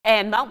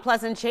And Mount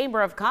Pleasant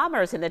Chamber of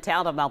Commerce in the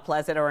town of Mount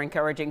Pleasant are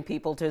encouraging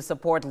people to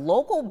support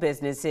local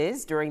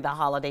businesses during the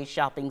holiday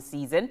shopping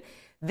season.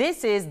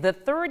 This is the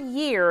third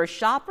year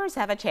shoppers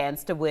have a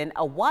chance to win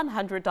a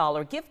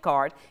 $100 gift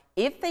card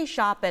if they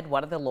shop at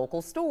one of the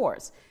local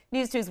stores.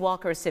 News 2's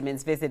Walker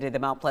Simmons visited the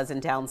Mount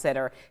Pleasant Town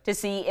Center to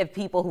see if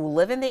people who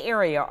live in the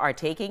area are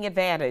taking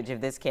advantage of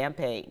this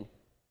campaign.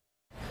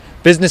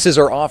 Businesses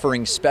are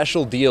offering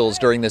special deals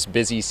during this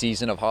busy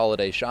season of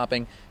holiday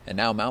shopping, and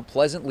now Mount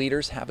Pleasant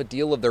leaders have a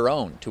deal of their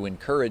own to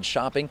encourage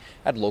shopping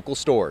at local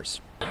stores.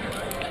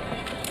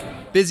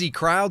 Busy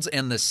crowds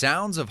and the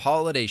sounds of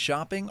holiday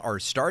shopping are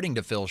starting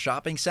to fill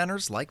shopping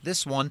centers like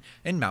this one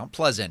in Mount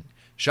Pleasant.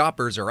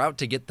 Shoppers are out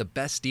to get the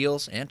best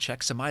deals and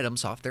check some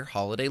items off their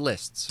holiday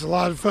lists. It's a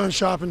lot of fun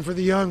shopping for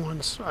the young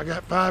ones. I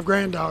got 5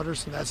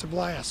 granddaughters, and that's a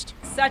blast.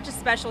 Such a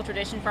special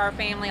tradition for our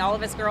family. All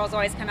of us girls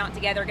always come out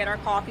together, get our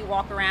coffee,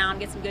 walk around,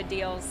 get some good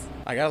deals.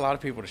 I got a lot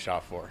of people to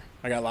shop for.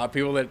 I got a lot of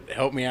people that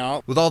help me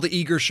out. With all the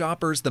eager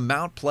shoppers, the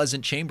Mount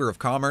Pleasant Chamber of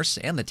Commerce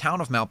and the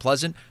town of Mount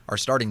Pleasant are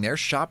starting their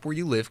Shop Where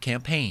You Live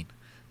campaign.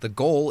 The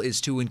goal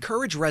is to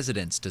encourage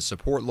residents to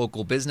support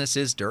local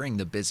businesses during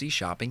the busy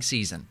shopping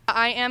season.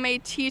 I am a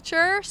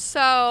teacher,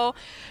 so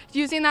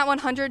using that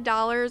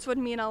 $100 would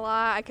mean a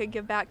lot. I could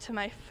give back to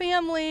my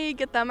family,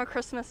 get them a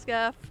Christmas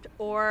gift,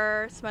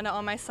 or spend it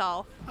on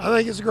myself. I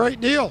think it's a great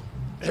deal.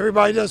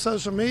 Everybody does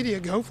social media,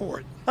 go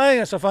for it. I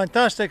think it's a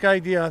fantastic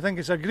idea. I think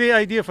it's a great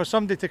idea for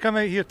somebody to come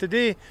out here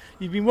today.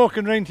 You've been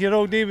walking around here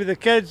all day with the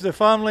kids, the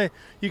family.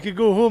 You could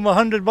go home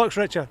 $100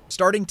 richer.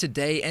 Starting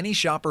today, any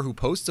shopper who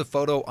posts a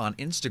photo on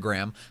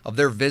Instagram of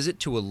their visit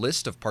to a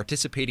list of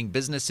participating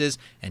businesses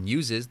and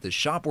uses the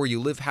Shop Where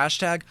You Live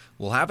hashtag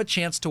will have a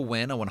chance to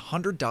win a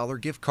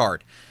 $100 gift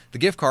card. The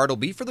gift card will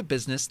be for the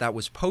business that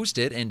was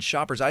posted, and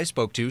shoppers I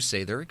spoke to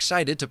say they're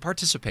excited to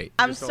participate.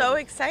 I'm so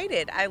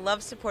excited. I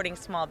love supporting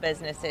small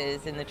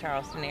businesses in the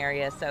Charleston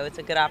area, so it's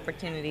a good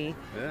opportunity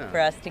for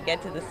us to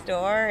get to the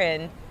store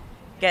and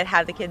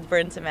have the kids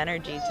burn some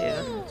energy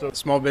too. So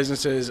small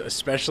businesses,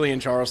 especially in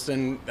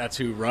Charleston, that's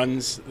who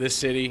runs this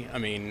city. I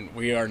mean,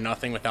 we are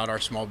nothing without our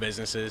small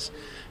businesses.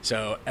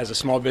 So as a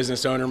small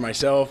business owner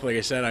myself, like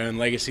I said, I own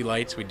Legacy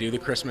Lights. We do the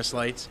Christmas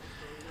lights.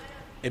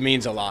 It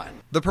means a lot.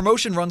 The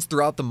promotion runs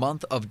throughout the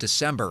month of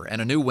December,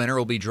 and a new winner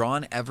will be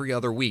drawn every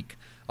other week.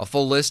 A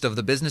full list of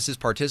the businesses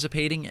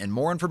participating and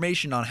more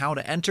information on how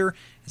to enter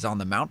is on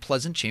the Mount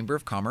Pleasant Chamber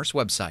of Commerce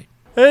website.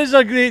 It is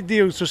a great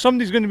deal, so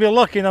somebody's going to be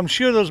lucky, and I'm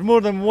sure there's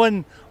more than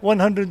one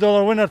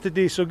 $100 winner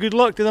today, so good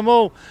luck to them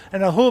all,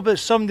 and I hope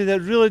it's somebody that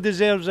really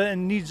deserves it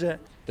and needs it.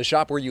 The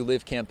Shop Where You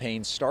Live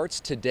campaign starts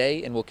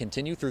today and will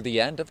continue through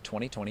the end of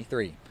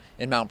 2023.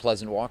 In Mount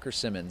Pleasant, Walker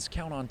Simmons,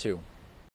 Count on 2.